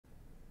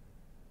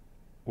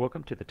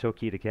Welcome to the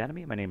Tokeet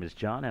Academy. My name is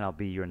John and I'll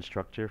be your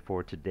instructor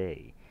for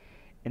today.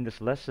 In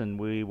this lesson,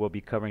 we will be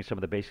covering some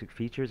of the basic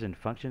features and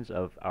functions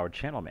of our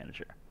channel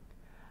manager.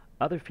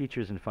 Other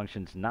features and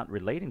functions not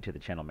relating to the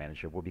channel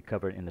manager will be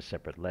covered in a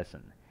separate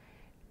lesson.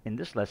 In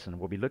this lesson,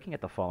 we'll be looking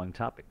at the following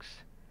topics.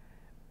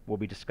 We'll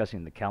be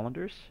discussing the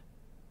calendars,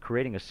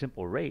 creating a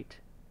simple rate,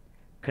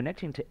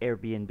 connecting to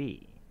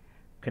Airbnb,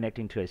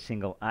 connecting to a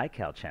single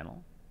iCal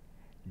channel,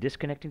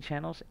 disconnecting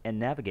channels, and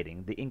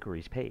navigating the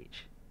inquiries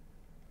page.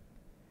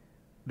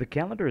 The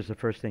calendar is the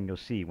first thing you'll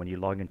see when you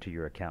log into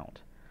your account.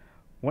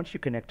 Once you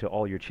connect to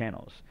all your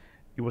channels,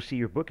 you will see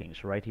your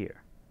bookings right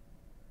here.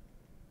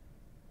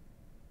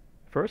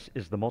 First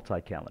is the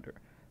multi-calendar.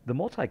 The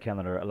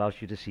multi-calendar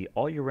allows you to see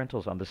all your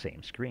rentals on the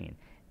same screen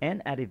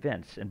and add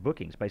events and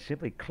bookings by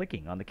simply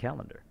clicking on the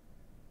calendar.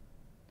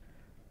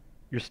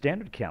 Your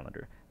standard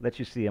calendar lets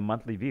you see a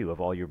monthly view of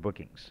all your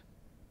bookings.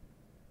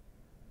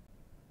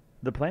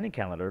 The planning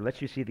calendar lets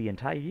you see the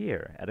entire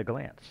year at a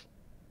glance.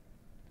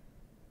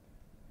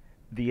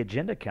 The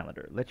agenda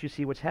calendar lets you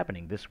see what's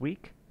happening this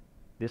week,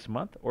 this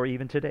month, or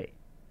even today.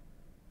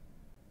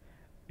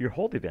 Your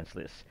hold events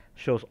list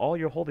shows all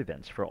your hold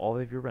events for all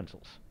of your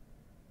rentals.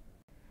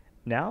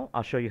 Now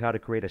I'll show you how to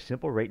create a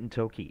simple rate in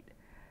Tokeet.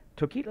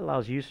 Tokeet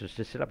allows users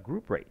to set up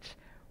group rates,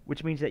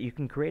 which means that you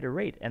can create a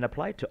rate and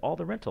apply it to all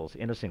the rentals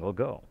in a single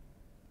go.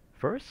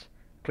 First,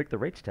 click the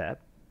Rates tab,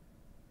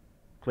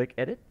 click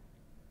Edit,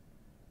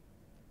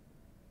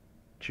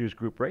 choose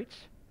Group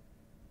Rates,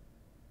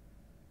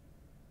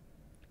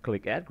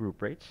 click Add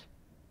Group Rates,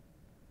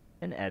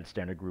 and add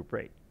Standard Group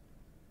Rate.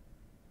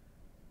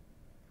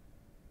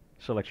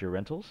 Select your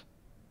rentals,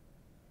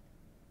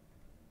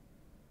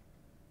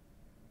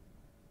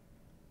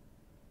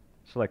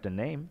 select a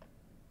name,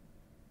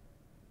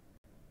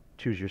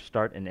 choose your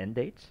start and end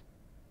dates,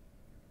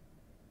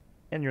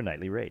 and your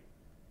nightly rate.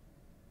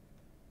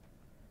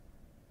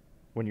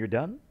 When you're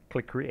done,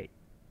 click Create.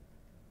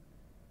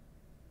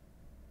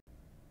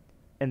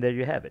 And there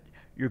you have it.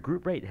 Your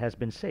group rate has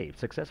been saved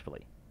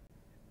successfully.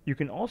 You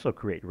can also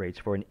create rates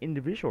for an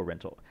individual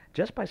rental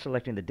just by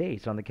selecting the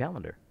dates on the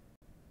calendar.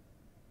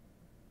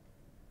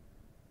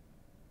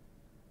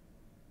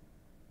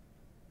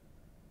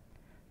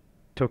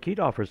 Tokeet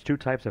offers two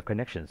types of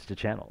connections to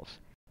channels.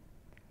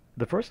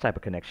 The first type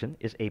of connection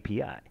is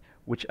API,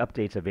 which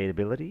updates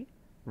availability,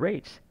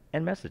 rates,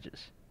 and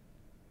messages.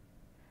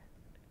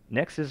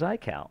 Next is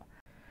iCal.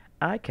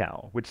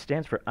 iCal, which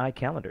stands for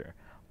iCalendar,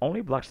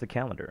 only blocks the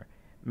calendar.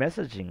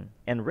 Messaging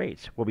and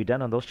rates will be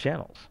done on those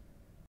channels.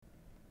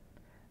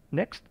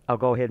 Next, I'll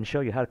go ahead and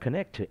show you how to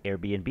connect to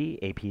Airbnb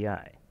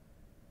API.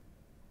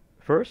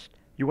 First,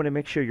 you want to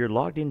make sure you're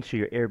logged into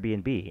your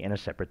Airbnb in a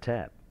separate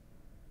tab.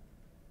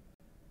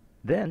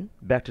 Then,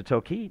 back to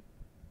Tokeet,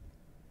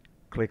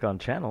 click on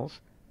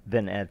Channels,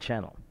 then Add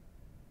Channel.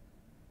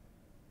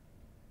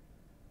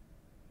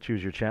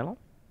 Choose your channel,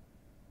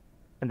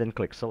 and then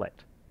click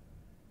Select.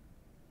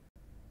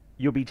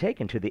 You'll be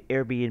taken to the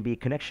Airbnb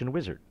Connection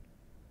Wizard.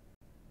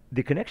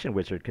 The Connection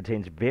Wizard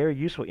contains very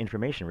useful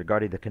information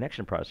regarding the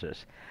connection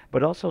process,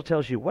 but also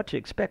tells you what to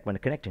expect when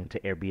connecting to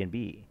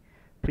Airbnb.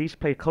 Please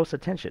pay close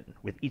attention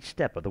with each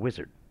step of the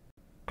wizard.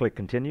 Click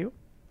Continue.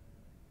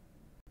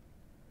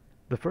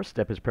 The first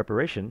step is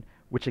preparation,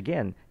 which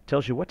again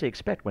tells you what to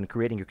expect when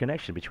creating your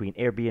connection between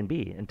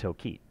Airbnb and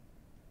Tokeet.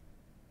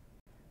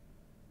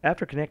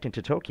 After connecting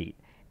to Tokeet,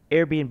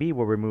 Airbnb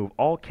will remove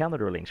all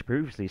calendar links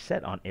previously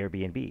set on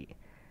Airbnb.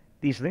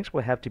 These links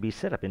will have to be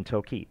set up in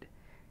Tokeet.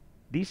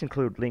 These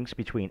include links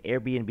between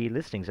Airbnb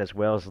listings as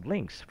well as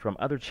links from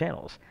other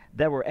channels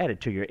that were added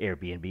to your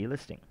Airbnb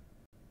listing.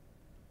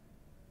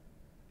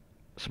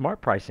 Smart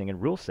pricing and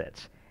rule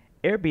sets.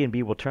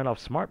 Airbnb will turn off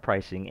smart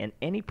pricing and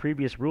any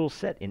previous rules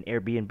set in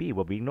Airbnb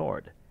will be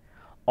ignored.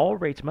 All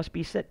rates must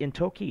be set in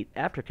Tokeet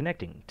after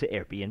connecting to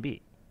Airbnb.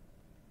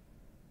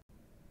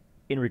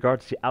 In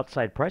regards to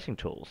outside pricing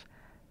tools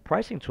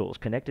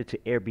connected to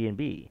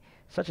Airbnb,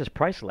 such as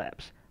Price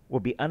Labs, will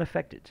be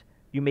unaffected.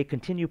 You may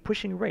continue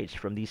pushing rates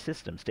from these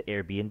systems to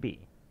Airbnb.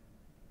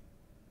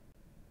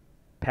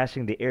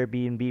 Passing the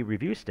Airbnb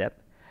review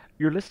step,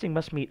 your listing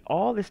must meet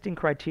all listing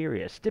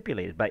criteria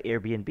stipulated by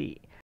Airbnb,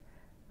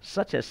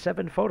 such as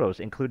 7 photos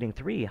including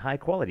 3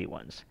 high-quality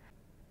ones,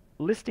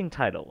 listing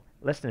title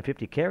less than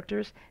 50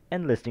 characters,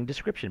 and listing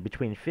description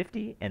between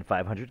 50 and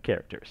 500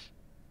 characters.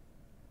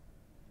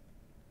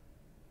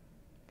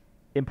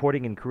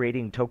 Importing and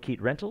creating Tokeet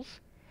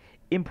rentals.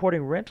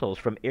 Importing rentals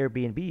from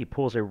Airbnb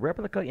pulls a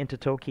replica into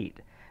Tokeet.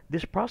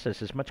 This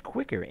process is much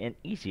quicker and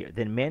easier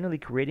than manually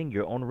creating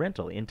your own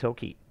rental in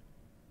Tokeet.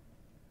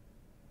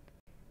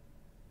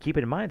 Keep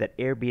in mind that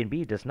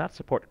Airbnb does not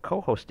support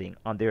co-hosting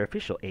on their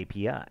official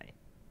API.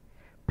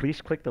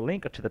 Please click the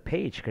link to the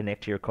page to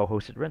connect to your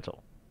co-hosted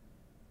rental.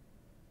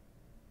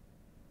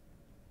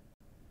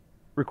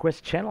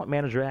 Request Channel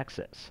Manager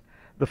access.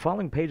 The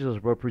following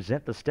pages will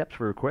present the steps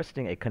for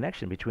requesting a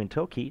connection between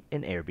Tokeet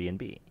and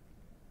Airbnb.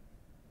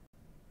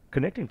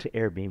 Connecting to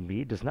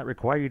Airbnb does not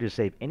require you to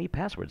save any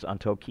passwords on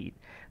Tokeet.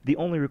 The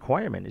only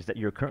requirement is that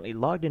you're currently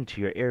logged into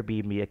your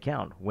Airbnb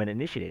account when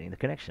initiating the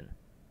connection.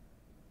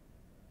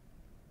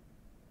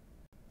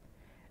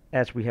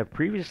 As we have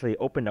previously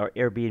opened our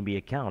Airbnb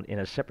account in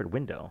a separate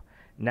window,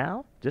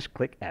 now just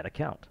click Add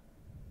Account.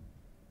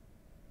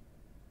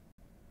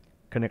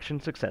 Connection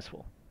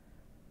successful.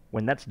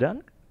 When that's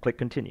done, click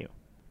Continue.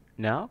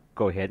 Now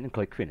go ahead and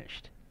click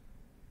Finished.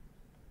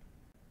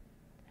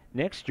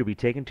 Next, you'll be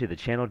taken to the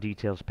channel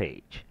details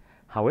page.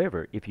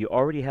 However, if you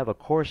already have a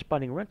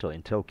corresponding rental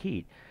in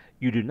Tokeet,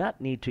 you do not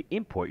need to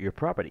import your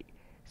property.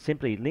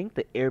 Simply link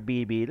the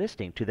Airbnb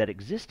listing to that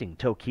existing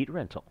Tokeet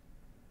rental.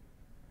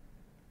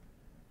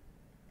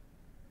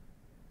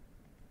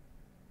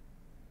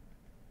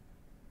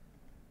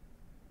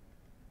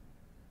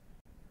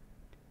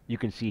 You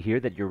can see here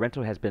that your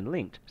rental has been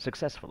linked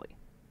successfully.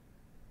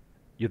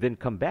 You'll then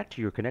come back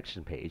to your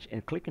connection page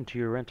and click into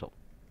your rental.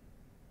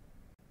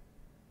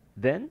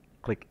 Then,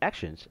 click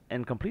Actions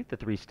and complete the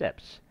 3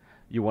 steps.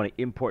 You want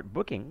to import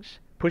bookings,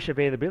 push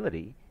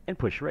availability, and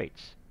push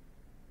rates.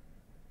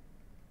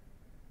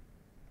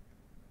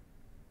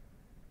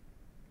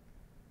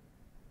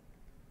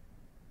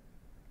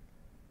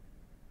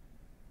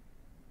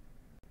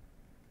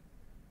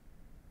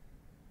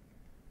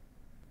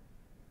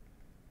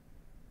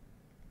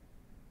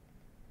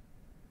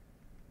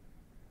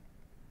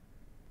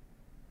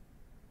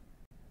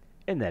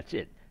 And that's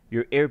it.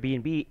 Your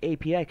Airbnb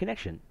API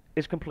connection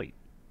is complete.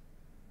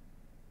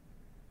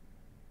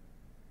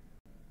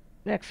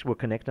 Next, we'll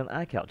connect an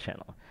iCal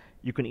channel.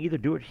 You can either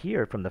do it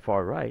here from the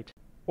far right,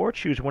 or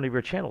choose one of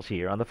your channels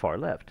here on the far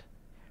left.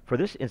 For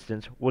this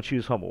instance, we'll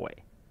choose HomeAway.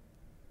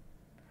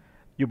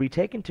 You'll be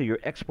taken to your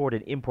Export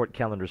and Import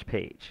Calendars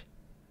page.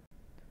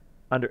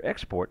 Under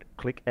Export,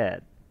 click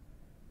Add.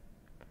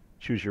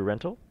 Choose your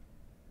rental,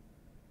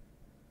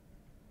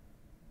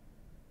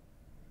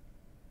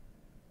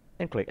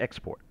 and click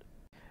Export.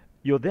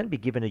 You'll then be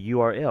given a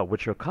URL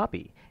which you'll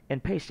copy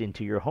and paste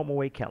into your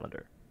HomeAway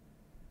calendar.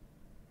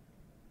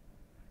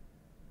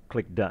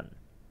 Click Done.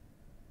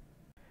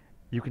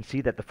 You can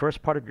see that the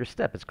first part of your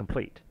step is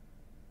complete.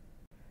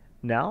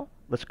 Now,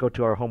 let's go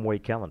to our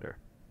HomeAway calendar.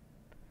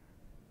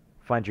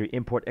 Find your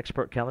Import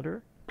Export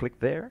calendar, click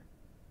there,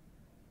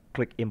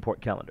 click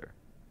Import Calendar.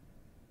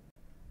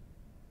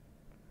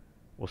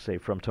 We'll say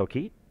from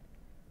Tokeet,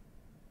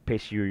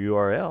 paste your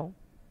URL,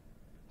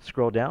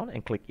 scroll down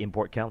and click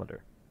Import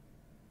Calendar.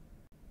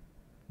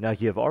 Now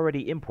you have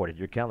already imported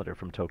your calendar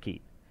from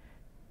Tokeet.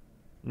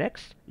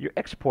 Next, your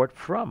export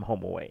from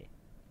HomeAway.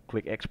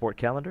 Click Export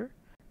Calendar.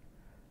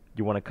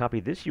 You want to copy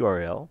this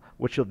URL,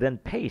 which you'll then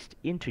paste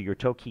into your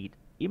Tokeet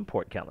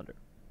import calendar.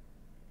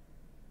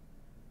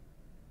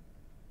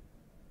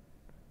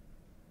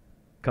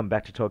 Come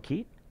back to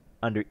Tokeet.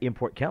 Under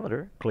Import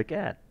Calendar, click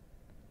Add.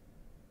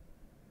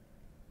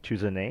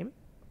 Choose a name.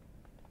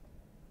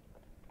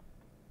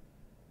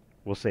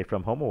 We'll say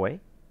from HomeAway.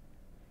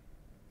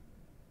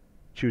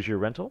 Choose your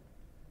rental.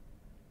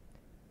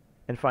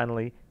 And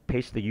finally,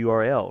 paste the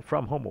URL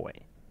from HomeAway.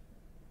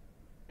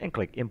 And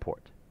click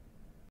Import.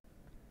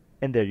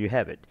 And there you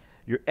have it.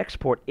 Your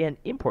export and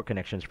import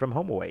connections from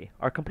HomeAway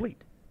are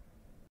complete.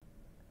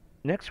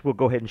 Next, we'll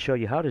go ahead and show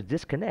you how to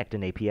disconnect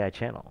an API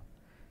channel.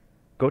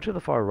 Go to the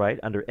far right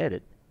under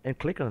Edit and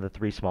click on the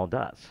 3 small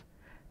dots.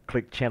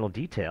 Click Channel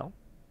Detail.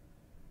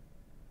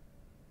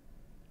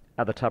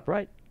 At the top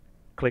right,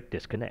 click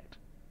Disconnect.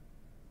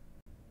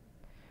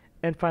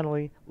 And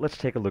finally, let's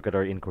take a look at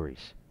our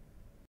inquiries.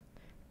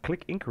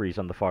 Click Inquiries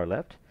on the far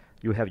left.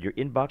 You have your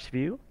inbox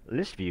view,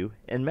 list view,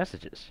 and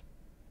messages.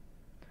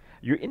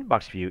 Your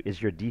inbox view is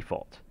your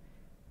default.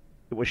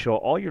 It will show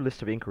all your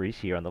list of inquiries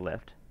here on the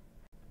left.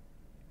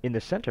 In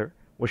the center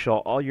will show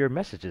all your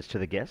messages to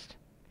the guest,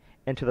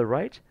 and to the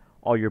right,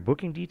 all your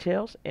booking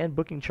details and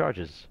booking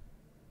charges.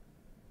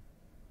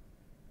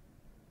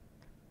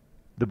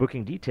 The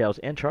booking details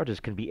and charges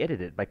can be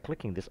edited by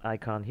clicking this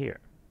icon here.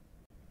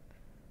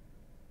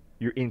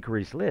 Your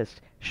inquiries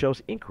list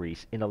shows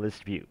inquiries in a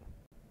list view.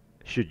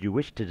 Should you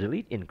wish to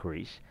delete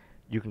inquiries,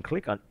 you can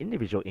click on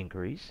individual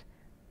inquiries,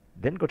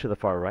 then go to the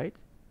far right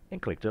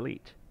and click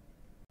Delete.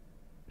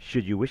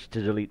 Should you wish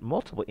to delete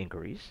multiple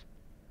inquiries,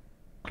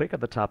 click at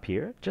the top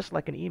here, just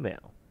like an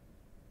email.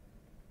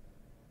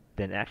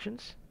 Then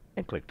Actions,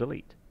 and click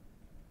Delete.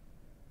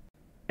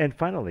 And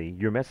finally,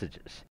 your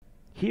messages.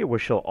 Here will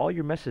show all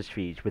your message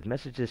feeds with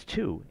messages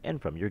to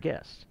and from your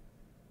guests.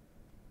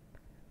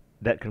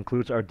 That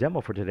concludes our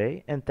demo for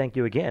today, and thank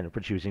you again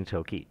for choosing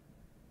Tokeet.